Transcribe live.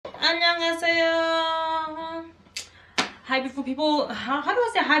안녕하세요. Hi beautiful people. How do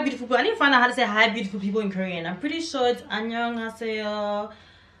I say hi beautiful people? I need to find out how to say hi beautiful people in Korean. I'm pretty sure it's 안녕하세요.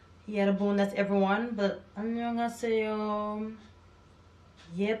 여러분, that's everyone. But 안녕하세요.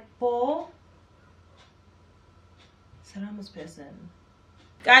 예뻐. 사람's person.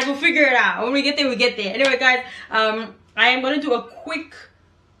 Guys, we'll figure it out. When we get there, we get there. Anyway, guys, I am gonna do a quick,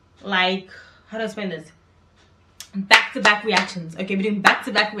 like, how to explain this? Back-to-back reactions. Okay, we're doing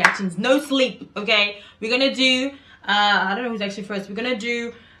back-to-back reactions. No sleep. Okay, we're gonna do. I don't know who's actually first. We're gonna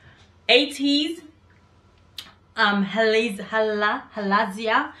do ATEEZ, HALAZIA.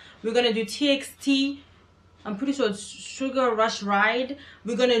 We're gonna do TXT. I'm pretty sure it's Sugar Rush Ride.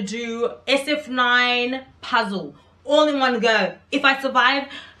 We're gonna do SF9 Puzzle. All in one go. If I survive,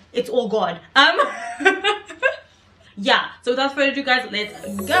 it's all God. Yeah. So without further ado, guys, let's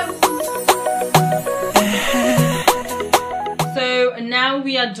go. So now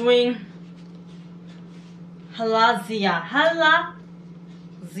we are doing HALAZIA.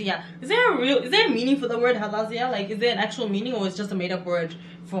 HALAZIA. Is there a meaning for the word HALAZIA? Like, is there an actual meaning, or is it just a made-up word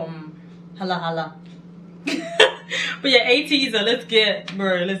from hala hala? But yeah, ATEEZ. Let's get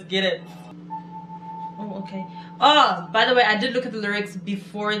it. Oh, okay. Oh, by the way, I did look at the lyrics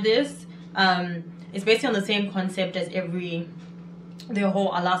before this. It's basically on the same concept as their whole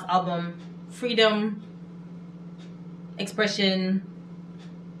last album. Freedom, expression,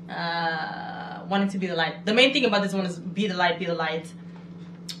 wanting to be the light. The main thing about this one is be the light, be the light.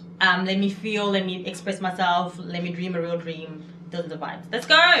 Let me feel, let me express myself, let me dream a real dream. Those are the vibes. Let's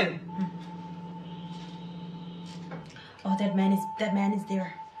go! Oh, that man is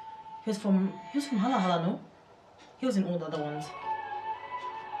there. He was from Hala Hala, no? He was in all the other ones.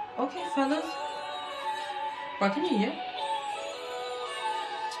 Okay, fellas. Bro, can you hear?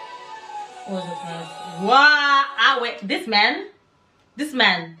 Oh, that's nice. Wow! Wait, this man,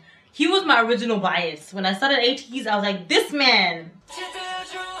 he was my original bias. When I started ATEEZ, I was like, this man.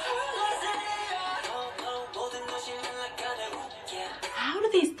 How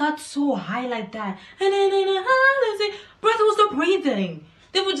did they start so high like that? And then, breath was not breathing.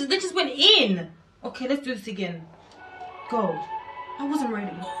 They just went in. Okay, let's do this again. Go. I wasn't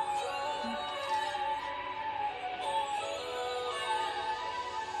ready.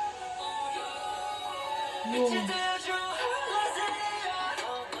 Whoa.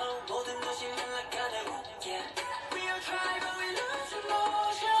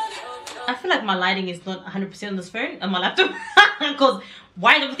 I feel like my lighting is not 100% on this phone and my laptop because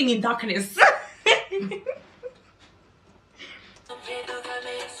why is everything in darkness?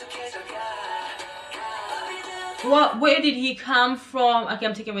 What? Where did he come from? Okay,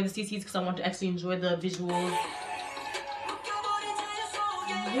 I'm taking away the CCs because I want to actually enjoy the visuals.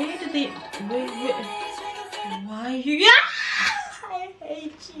 Where did they? Why you? Yeah! I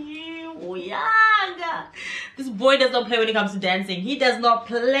hate you. Yeah. This boy does not play when it comes to dancing. He does not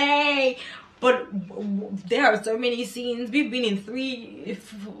play. But there are so many scenes. We've been in 4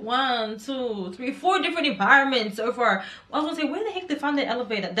 different environments so far. I was gonna say, where the heck they found that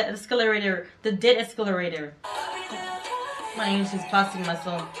elevator, that escalator, the dead escalator? My English is passing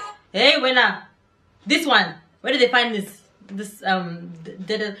myself. Hey, Wena, this one. Where did they find this? I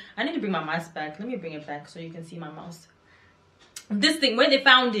need to bring my mouse back. Let me bring it back so you can see my mouse. This thing, where they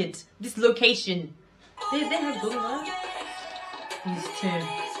found it, this location. They have Google Earth. These two.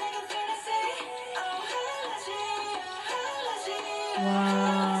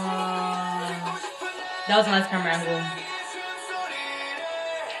 Wow. That was a nice camera angle.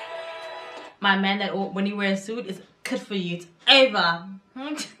 My man, that when you wear a suit, is good for you. It's over.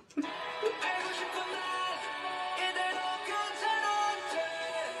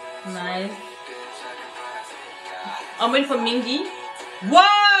 Nice. I'm waiting for Mingy.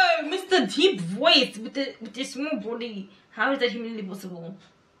 Whoa! Mr. Deep Voice with the small body. How is that humanly possible?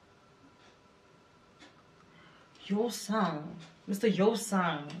 Yo-sang. Mr.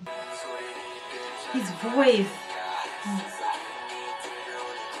 Yo-sang. His voice.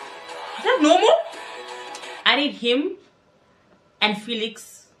 Is that normal? I need him and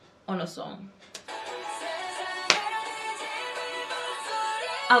Felix on a song.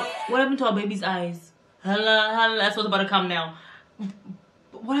 Oh, what happened to our baby's eyes? Hala, that's what's about to come now.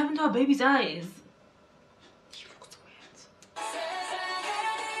 What happened to our baby's eyes? He looks weird.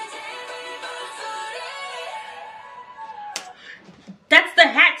 That's the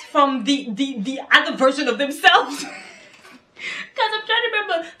hat from the other version of themselves. Guys, I'm trying to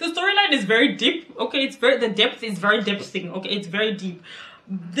remember. The storyline is very deep. Okay, the depth is very depthing. Okay, it's very deep.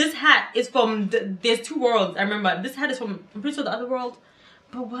 This hat is from there's 2 worlds. I remember this hat is from, I'm pretty sure, the other world.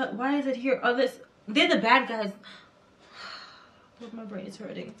 But why is it here? Oh, they're the bad guys. My brain is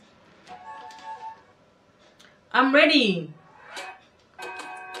hurting. I'm ready.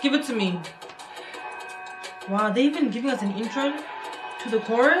 Give it to me. Wow, they even giving us an intro to the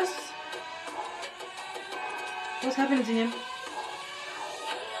chorus. What's happening to him?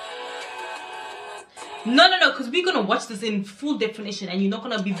 No, because we're gonna watch this in full definition and you're not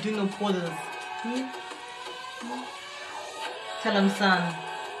gonna be doing no pauses. Tell him, son.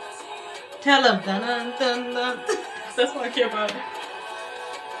 Tell him. Dun, dun, dun, dun. That's what I care about.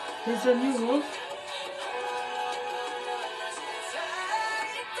 There's a new wolf.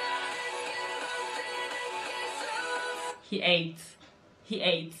 He ate. He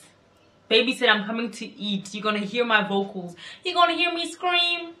ate. Baby said, I'm coming to eat. You're gonna hear my vocals. You're gonna hear me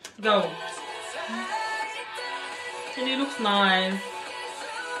scream. Go. And it looks nice.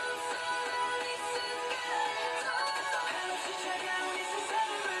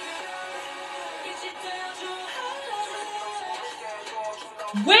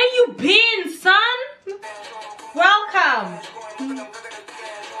 Where you been, son? Welcome.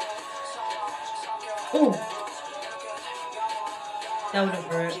 Oh. That would have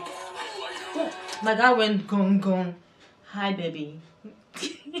hurt. Oh, my guy went gong gong. Hi, baby.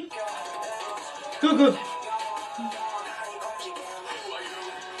 Good, good.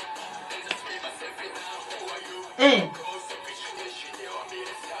 Hey.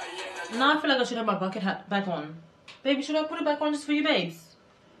 Now I feel like I should have my bucket hat back on. Baby, should I put it back on just for you, babes?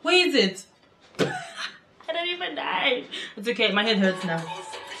 Where is it? I don't even die. It's okay, my head hurts now.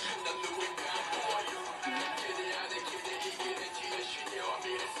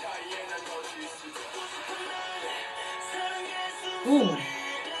 Ooh.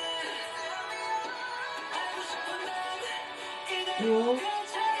 Ooh.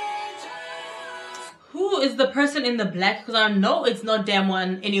 Who is the person in the black? Because I know it's not damn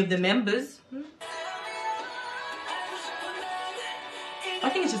one any of the members. I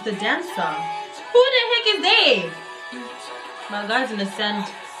think it's just a dancer. Who the heck is they? My guy's in the sand.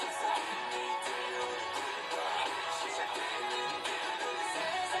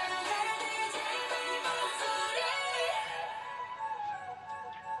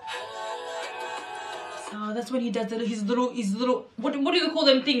 Oh, that's when he does his little what do you call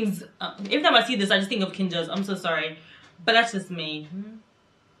them things? Every time I see this, I just think of Kinjas. I'm so sorry, but that's just me.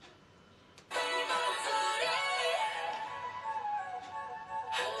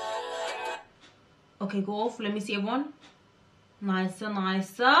 Okay, go off. Let me see everyone. Nicer,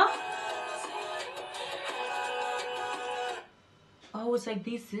 nicer. Oh, it's like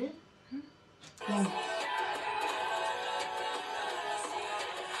this, eh? Yeah.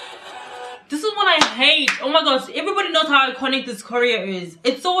 This is what I hate. Oh my gosh, everybody knows how iconic this choreo is.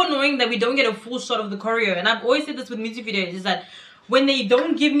 It's so annoying that we don't get a full shot of the choreo. And I've always said this with music videos, is that when they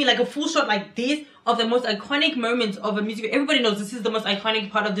don't give me like a full shot like this of the most iconic moments of a music video, everybody knows this is the most iconic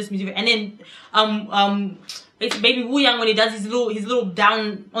part of this music video. And then it's Baby Wu Yang when he does his little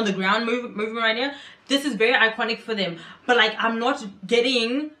down on the ground movement right here. This is very iconic for them. But like, I'm not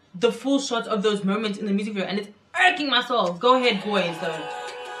getting the full shots of those moments in the music video, and it's irking my soul. Go ahead, boys, though.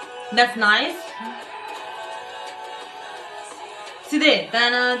 That's nice. See there,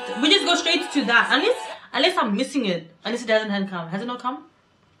 we just go straight to that. Unless I'm missing it. Unless it hasn't come. Has it not come?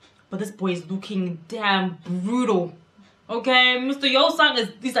 But this boy is looking damn brutal. Okay, Mr. Yo-sang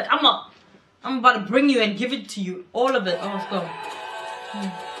he's like, I'm about to bring you and give it to you. All of it. Oh, let's go.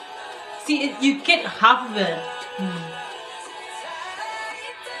 See, you get half of it.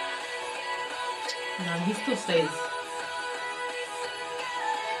 No, he still stays.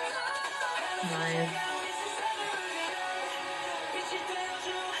 Nice.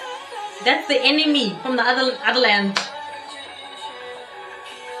 That's the enemy from the other land.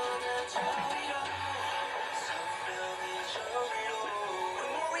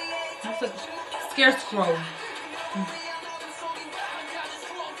 That's a scarecrow.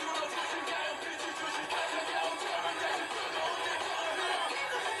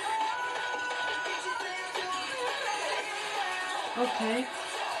 Okay.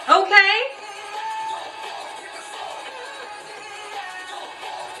 Okay.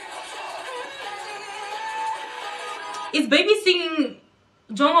 Is Baby singing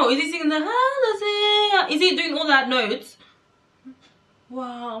Jongho? Is he singing the HALAZIA? Is he doing all that notes?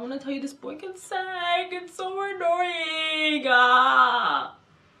 Wow, I want to tell you, this boy can sing. It's so annoying. Ah.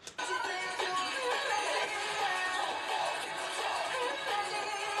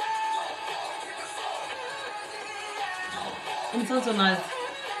 And it sounds so nice.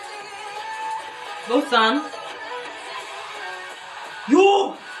 Go, son.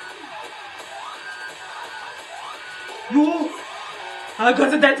 Yo! Yo! Oh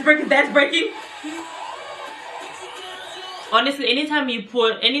god, so that's breaking, that's breaking. Honestly, anytime you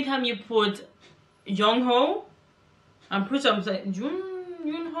put Young-ho, I'm pretty sure I'm saying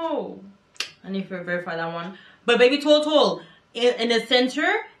Yoon-ho. I need to verify that one. But baby Tall in the center,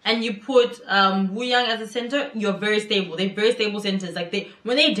 and you put Woo-young as the center, you're very stable. They're very stable centers. Like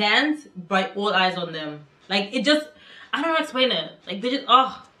when they dance, bright all eyes on them. Like it just, I don't know how to explain it. Like they just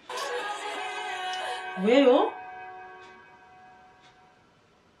where yo?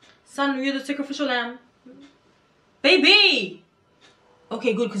 Son, you're the sacrificial lamb. Baby!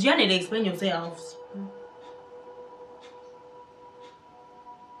 Okay, good, because you need to explain yourselves.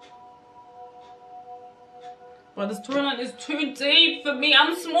 But the storyline is too deep for me.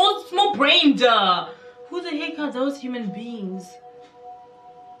 I'm small brained. Who the heck are those human beings?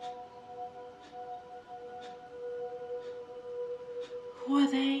 Who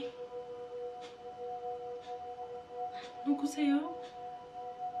are they? 누구세요?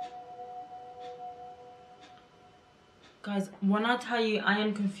 Guys, when I tell you I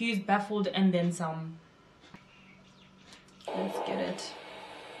am confused, baffled, and then some. Let's get it.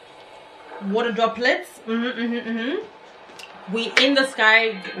 Water droplets. We in the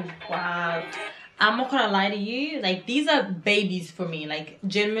sky. Wow. I'm not gonna lie to you. Like these are babies for me. Like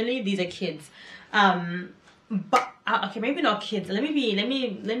generally these are kids. But okay, maybe not kids. Let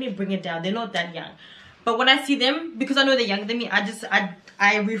me bring it down. They're not that young. But when I see them, because I know they're younger than me,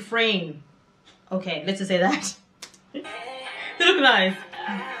 I refrain. Okay, let's just say that. They look nice.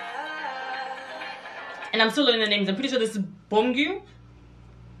 And I'm still learning the names. I'm pretty sure this is Bongyu.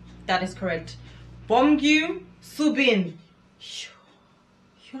 That is correct. Bongyu, Subin, Hyunjun.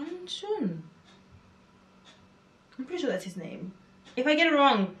 I'm pretty sure that's his name. If I get it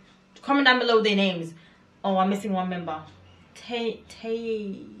wrong, comment down below their names. Oh, I'm missing one member. Tae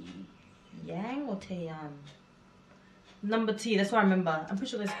Yang or Taeyan? Number T, that's what I remember. I'm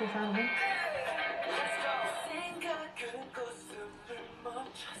pretty sure that's 4-5 of them.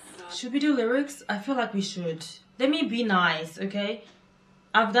 Should we do lyrics? I feel like we should. Let me be nice, okay?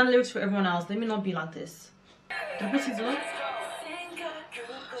 I've done lyrics for everyone else. Let me not be like this. Did I put CC's on?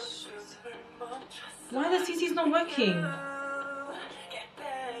 Why are the CC's not working?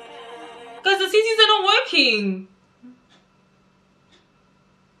 Guys, the CC's are not working.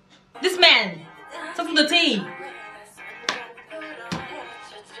 This man. Something to T.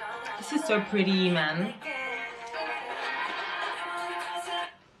 This is so pretty, man.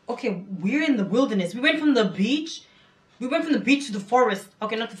 Okay, we're in the wilderness. We went from the beach. We went from the beach to the forest.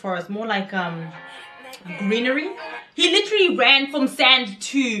 Okay, not the forest. More like greenery. He literally ran from sand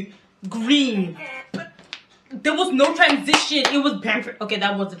to green. But there was no transition. It was bam. Okay,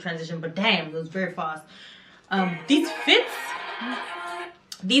 that was the transition. But damn, it was very fast. These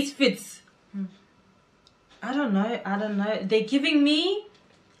fits. I don't know. They're giving me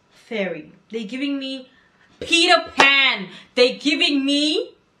fairy. They're giving me Peter Pan. They're giving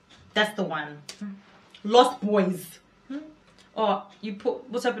me. That's the one. Lost Boys. Oh, you put.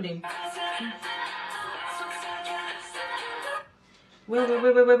 What's happening?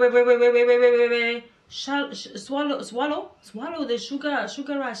 Wait. Swallow the sugar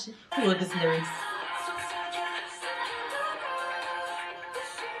rush. Who wrote this lyrics?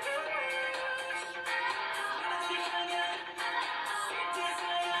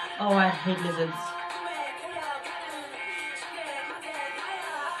 Oh, I hate lizards.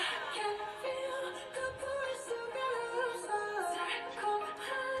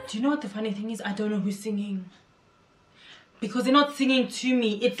 Do you know what the funny thing is? I don't know who's singing. Because they're not singing to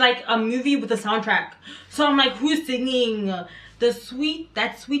me. It's like a movie with a soundtrack. So I'm like, who's singing? That sweet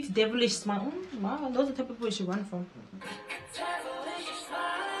devilish smile. Oh, wow, those are the type of people you should run from.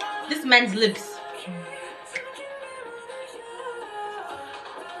 This man's lips.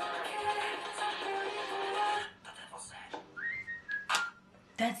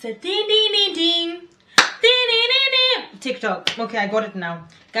 That's a ding ding ding ding. Ding ding ding ding. TikTok. Okay, I got it now.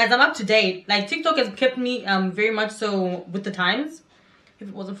 Guys, I'm up to date. Like TikTok has kept me very much so with the times. If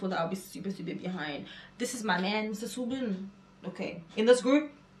it wasn't for that, I'll be super behind. This is my man, Mr. Subin. Okay. In this group,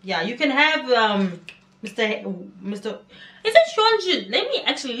 yeah, you can have Mr. Is it Hyunjun? Let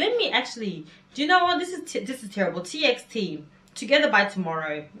me actually. Do you know what? This is terrible. TXT. Together by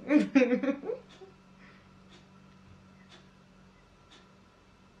tomorrow.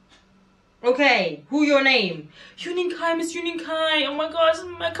 Okay, who your name? Yunin Kai, Miss Yunin Kai. Oh my gosh,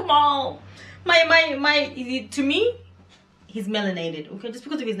 come on. To me, he's melanated. Okay, just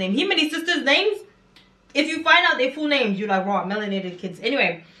because of his name. Him and his sister's names, if you find out their full names, you're like, wow, melanated kids.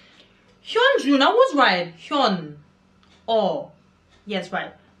 Anyway, Hyunjun, I was right. Hyun. Oh, yes,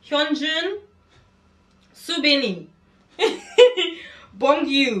 right. Hyunjun, Subini,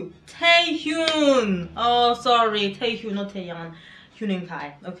 Bongyu, Taehyun. Oh, sorry. Taehyun, not Taeyeon. Hyunin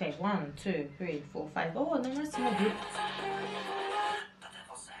Kai. Okay, 1, 2, 3, 4, 5. Oh, nice small group.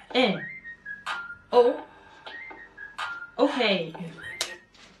 Oh. Okay.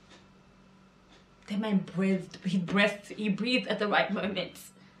 That man breathed. He breathed at the right moment.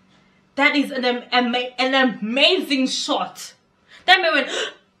 That is an amazing shot. That man went,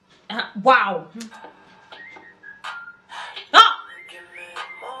 wow. Ah!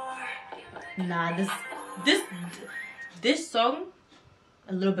 Nah, this song,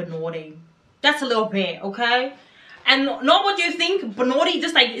 a little bit naughty. That's a little bit, okay? And not what you think, but naughty,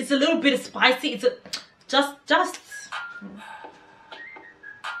 just like, it's a little bit spicy. It's just.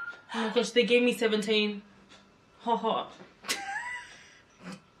 Oh my gosh, they gave me 17. Haha.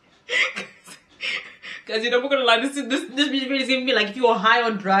 Guys, you know, I'm not gonna lie, this music video is giving me like, if you are high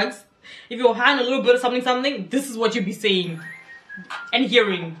on drugs, if you're high on a little bit of something, this is what you'd be seeing and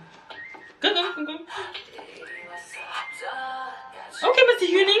hearing. Go. Okay, Mr.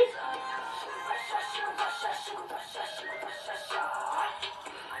 Hyuning.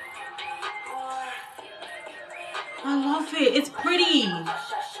 I love it. It's pretty.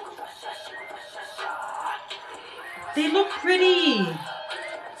 They look pretty.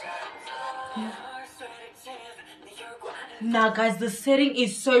 Nah, guys, the setting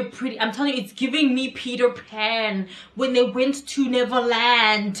is so pretty. I'm telling you, it's giving me Peter Pan when they went to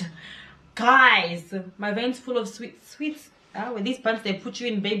Neverland. Guys, my veins full of sweets. Ah, with these pants they put you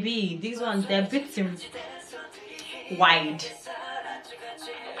in, baby. These ones, they're a bit wide.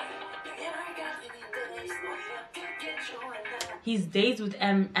 His days with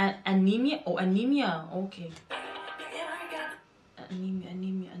anemia. Oh, anemia. Okay.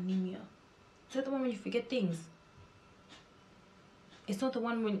 Anemia. Is that the one when you forget things? It's not the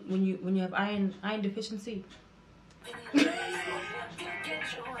one when you have iron deficiency.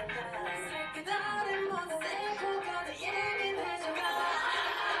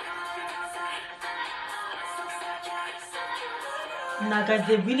 Nah, guys,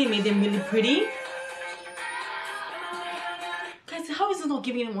 they really made them really pretty. Guys, how is this not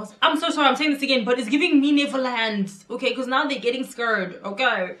giving them one? I'm so sorry, I'm saying this again, but it's giving me Neverland. Okay, because now they're getting scared.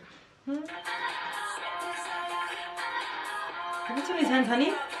 Okay. What's on his hands,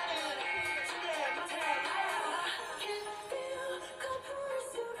 honey?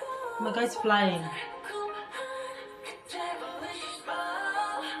 My guy's flying.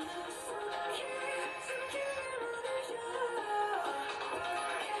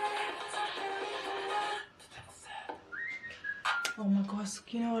 Oh my gosh,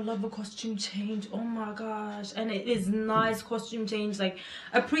 you know, I love a costume change. Oh my gosh, and it is nice costume change. Like,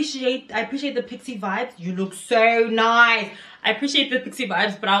 I appreciate the pixie vibes. You look so nice. I appreciate the pixie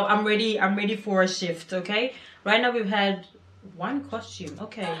vibes, but I'm ready for a shift. Okay, right now we've had one costume.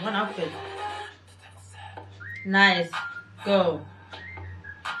 Okay, one outfit. Nice. Go.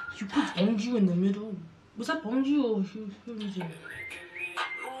 You put Bongju in the middle. Was that Bongju or who?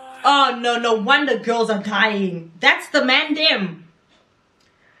 Oh no, no wonder girls are dying. That's the man them.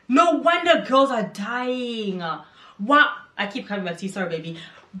 No wonder girls are dying. Wow. I keep coming back to you, sorry baby.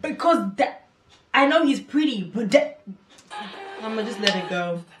 Because that, I know he's pretty, but that, I'm gonna just let it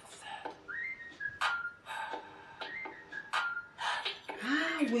go.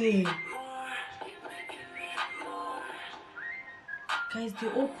 Wait. Guys,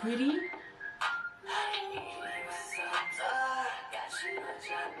 they're all pretty.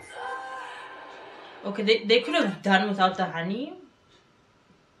 Okay, they could have done without the honey.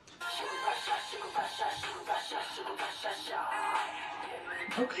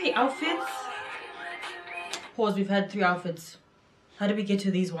 Okay, outfits. Pause, we've had 3 outfits. How did we get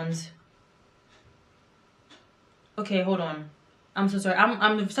to these ones? Okay, hold on. I'm so sorry.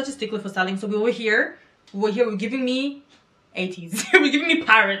 I'm such a stickler for styling. So we're here. We're giving me ATEEZ. We're giving me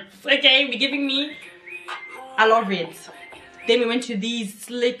pirates. Okay, we're giving me. I love it. Then we went to these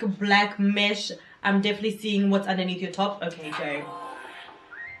slick black mesh. I'm definitely seeing what's underneath your top. Okay, go.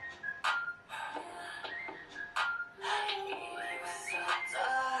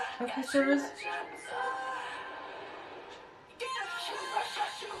 Okay, service.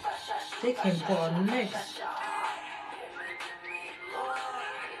 They came for our necks.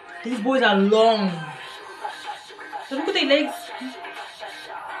 These boys are long. So look at their legs.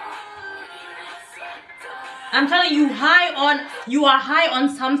 I'm telling you, you are high on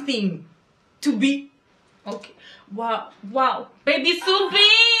something to be. Okay. Wow. Baby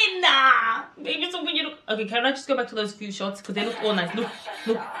Subina! Baby Subina, you look. Okay, can I just go back to those few shots? Because they look all nice.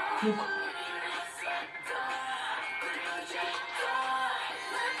 Look.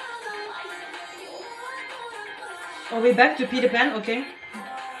 Are we back to Peter Pan? Okay.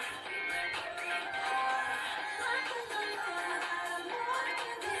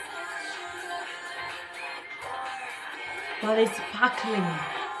 But it's sparkling.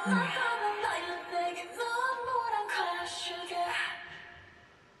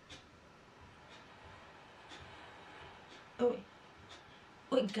 Oh,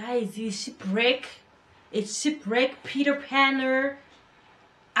 wait, guys, it's Shipwreck. It's Shipwreck, Peter Panner.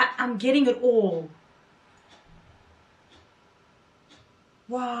 I'm getting it all.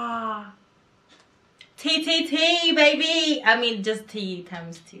 Wow. T, baby. I mean, just T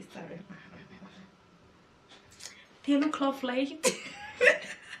times T, sorry. They look lovely.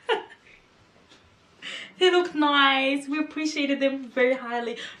 They look nice. We appreciated them very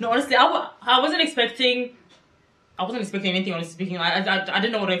highly. No, honestly, I wasn't expecting anything, honestly speaking. I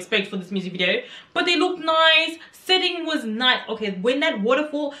didn't know what to expect for this music video. But they look nice. Setting was nice. Okay, when that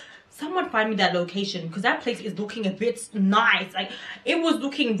waterfall, someone find me that location, because that place is looking a bit nice. Like, it was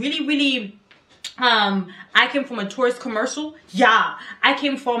looking really, really... I came from a tourist commercial. Yeah, I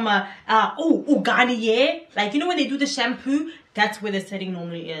came from a Garnier. Like, you know when they do the shampoo, that's where the setting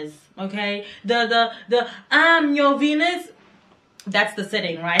normally is. Okay, the your Venus, that's the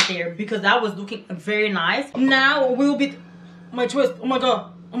setting right there, because that was looking very nice. Now we'll be my twist. Oh my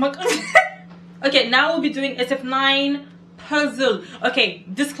god. Okay, now we'll be doing SF9 puzzle. Okay,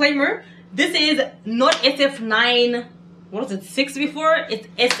 disclaimer, this is not SF9, what was it, 6 before? It's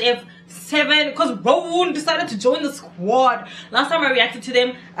SF7, because Rowan decided to join the squad. Last time I reacted to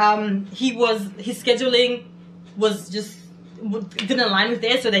them, his scheduling was just didn't align with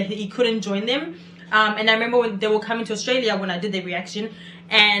theirs, so that he couldn't join them. And I remember when they were coming to Australia when I did the reaction,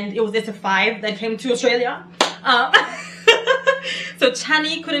 and it was SF5 that came to Australia. So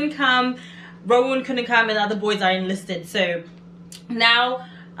Chani couldn't come, Rowan couldn't come, and the other boys are enlisted. So now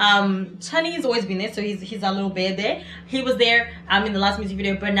Chani has always been there, so he's our little bear there. He was there in the last music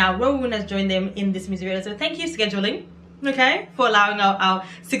video, but now Rowan has joined them in this music video. So thank you, scheduling, okay, for allowing our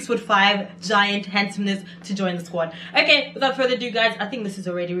 6'5" giant handsomeness to join the squad. Okay, without further ado, guys, I think this is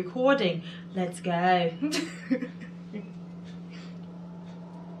already recording. Let's go.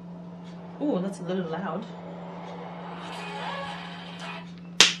 Oh, that's a little loud.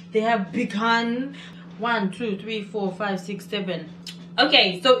 They have begun. 1, 2, 3, 4, 5, 6, 7.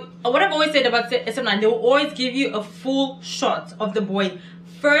 Okay, so what I've always said about SF9, they will always give you a full shot of the boys.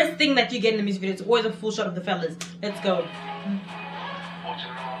 First thing that you get in the music video is always a full shot of the fellas. Let's go.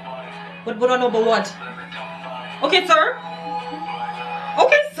 What do I know about what? Okay, sir.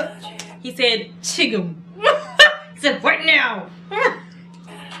 Okay, sir. He said, Chigum. He said, right now.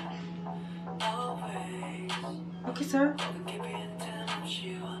 Okay, sir.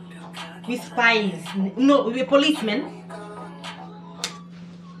 We spies. No, we're policemen.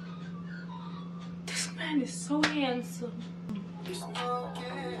 This man is so handsome.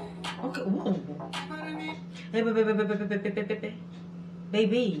 Okay, whoa. Hey,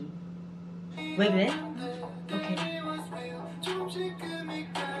 baby. Wait a minute. Okay.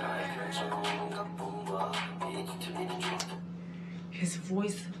 His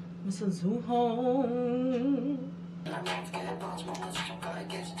voice was a Zuho.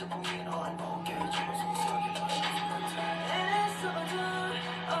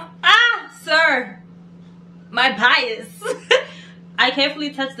 Ah, sir. My bias. I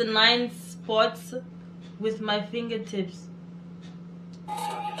carefully touch the 9 spots with my fingertips.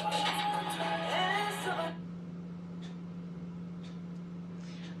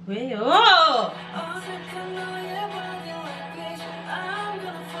 Wait, oh!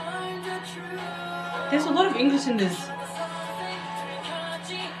 There's a lot of English in this.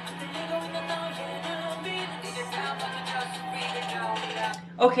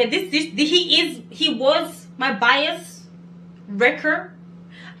 Okay, he was my bias wrecker.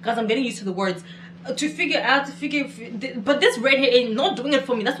 Guys, I'm getting used to the words. But this redhead ain't not doing it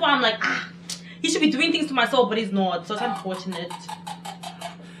for me. That's why I'm like, he should be doing things to myself, but he's not. So it's unfortunate.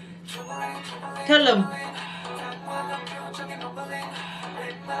 Tell him.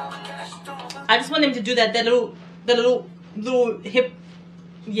 I just want them to do that little hip.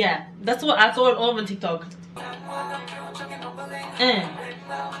 Yeah, that's what I saw it all over TikTok.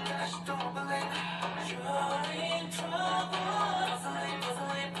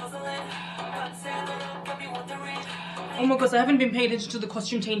 Oh my gosh, I haven't been paying attention to the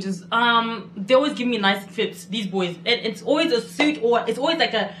costume changes. They always give me nice fits, these boys. It's always a suit, or it's always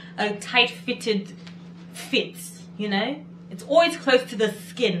like a tight fitted fit, you know? It's always close to the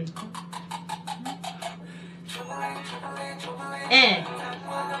skin.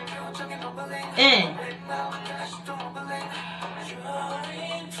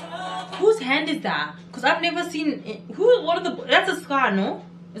 Whose hand is that? Because I've never seen it. What are the... That's a scar, no?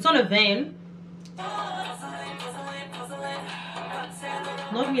 It's not a vein.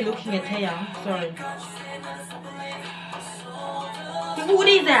 Not me looking at Taeyang, sorry. Who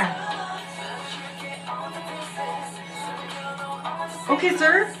is that? Okay,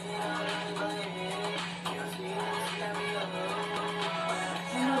 sir.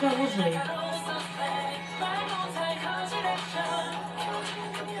 Oh no, that was me.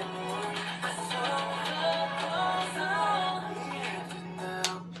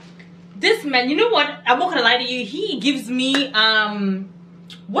 This man, you know what? I'm not gonna lie to you. He gives me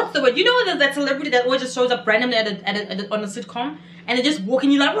what's the word? You know that celebrity that always just shows up randomly on a sitcom and they just walk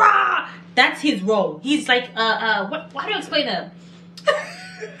in, you like rah. That's his role. He's like what? How do you explain it?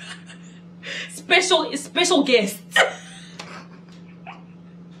 special guest.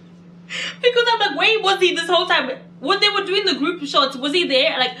 Because I'm like, wait, was he this whole time? When they were doing the group shots, was he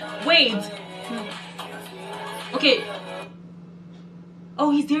there? Like, wait. Okay.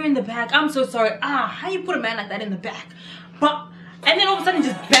 Oh, he's there in the back. I'm so sorry. How you put a man like that in the back? But and then all of a sudden,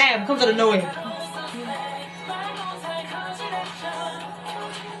 just bam, comes out of nowhere.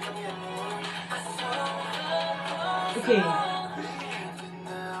 Okay.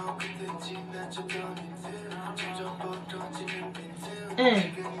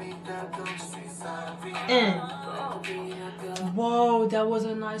 Whoa, that was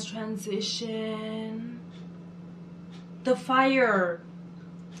a nice transition. The fire.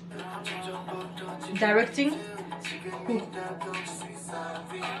 Directing?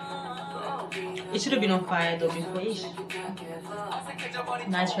 It should have been on fire though before.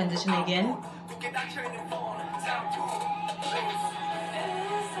 Nice transition again.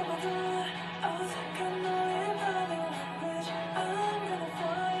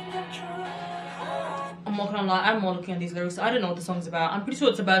 I'm not gonna lie, I'm more looking at these lyrics. I don't know what the song's about. I'm pretty sure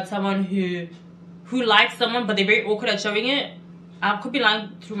it's about someone who likes someone but they're very awkward at showing it. I could be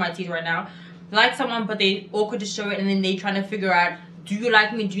lying through my teeth right now. Like someone but they awkward to show it, and then they trying to figure out, do you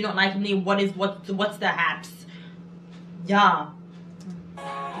like me, do you not like me, what's the haps? Yeah.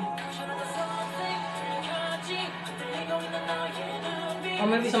 Or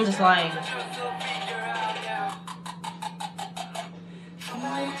maybe someone's just lying.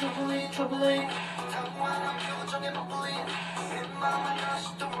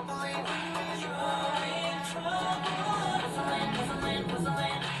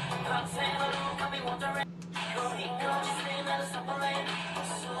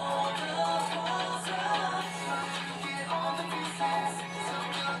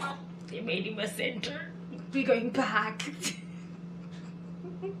 They made him a center. We're going back.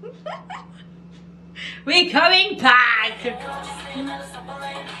 We're coming back.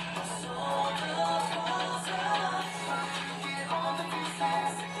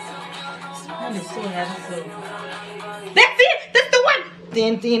 Man is so handsome. That's it. That's the one.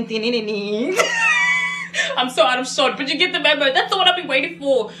 I'm so out of shot, but you get the memo. That's the one I've been waiting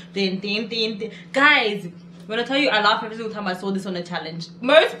for. Guys, when I tell you, I laugh every single time I saw this on a challenge.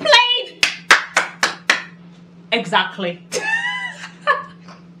 Most played. Exactly.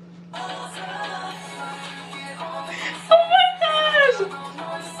 Oh my gosh.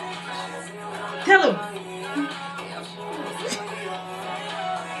 Tell him.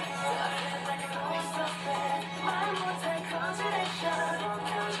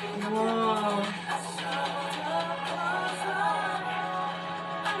 Wow.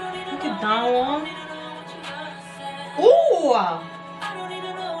 Look at that one. Ooh.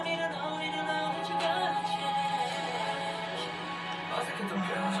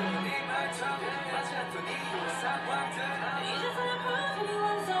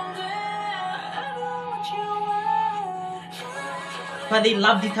 But they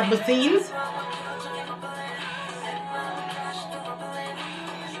love these type of scenes.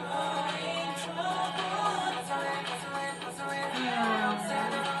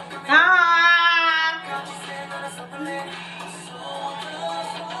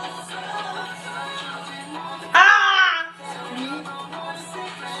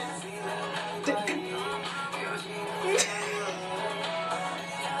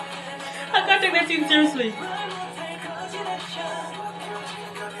 I can't take that scene seriously.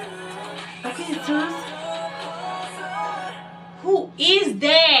 Okay, sis. Who is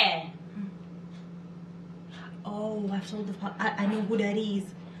there? Oh, I've told the part. I know who that is.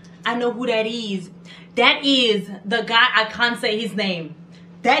 I know who that is. That is the guy. I can't say his name.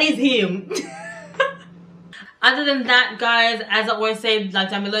 That is him. Other than that, guys, as I always say,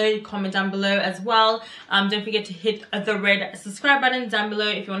 like down below, comment down below as well. Don't forget to hit the red subscribe button down below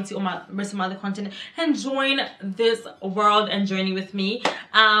if you want to see all my rest of my other content and join this world and journey with me.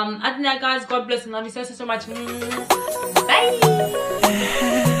 Other than that, guys, God bless and love you so much.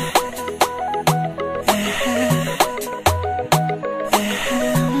 Bye.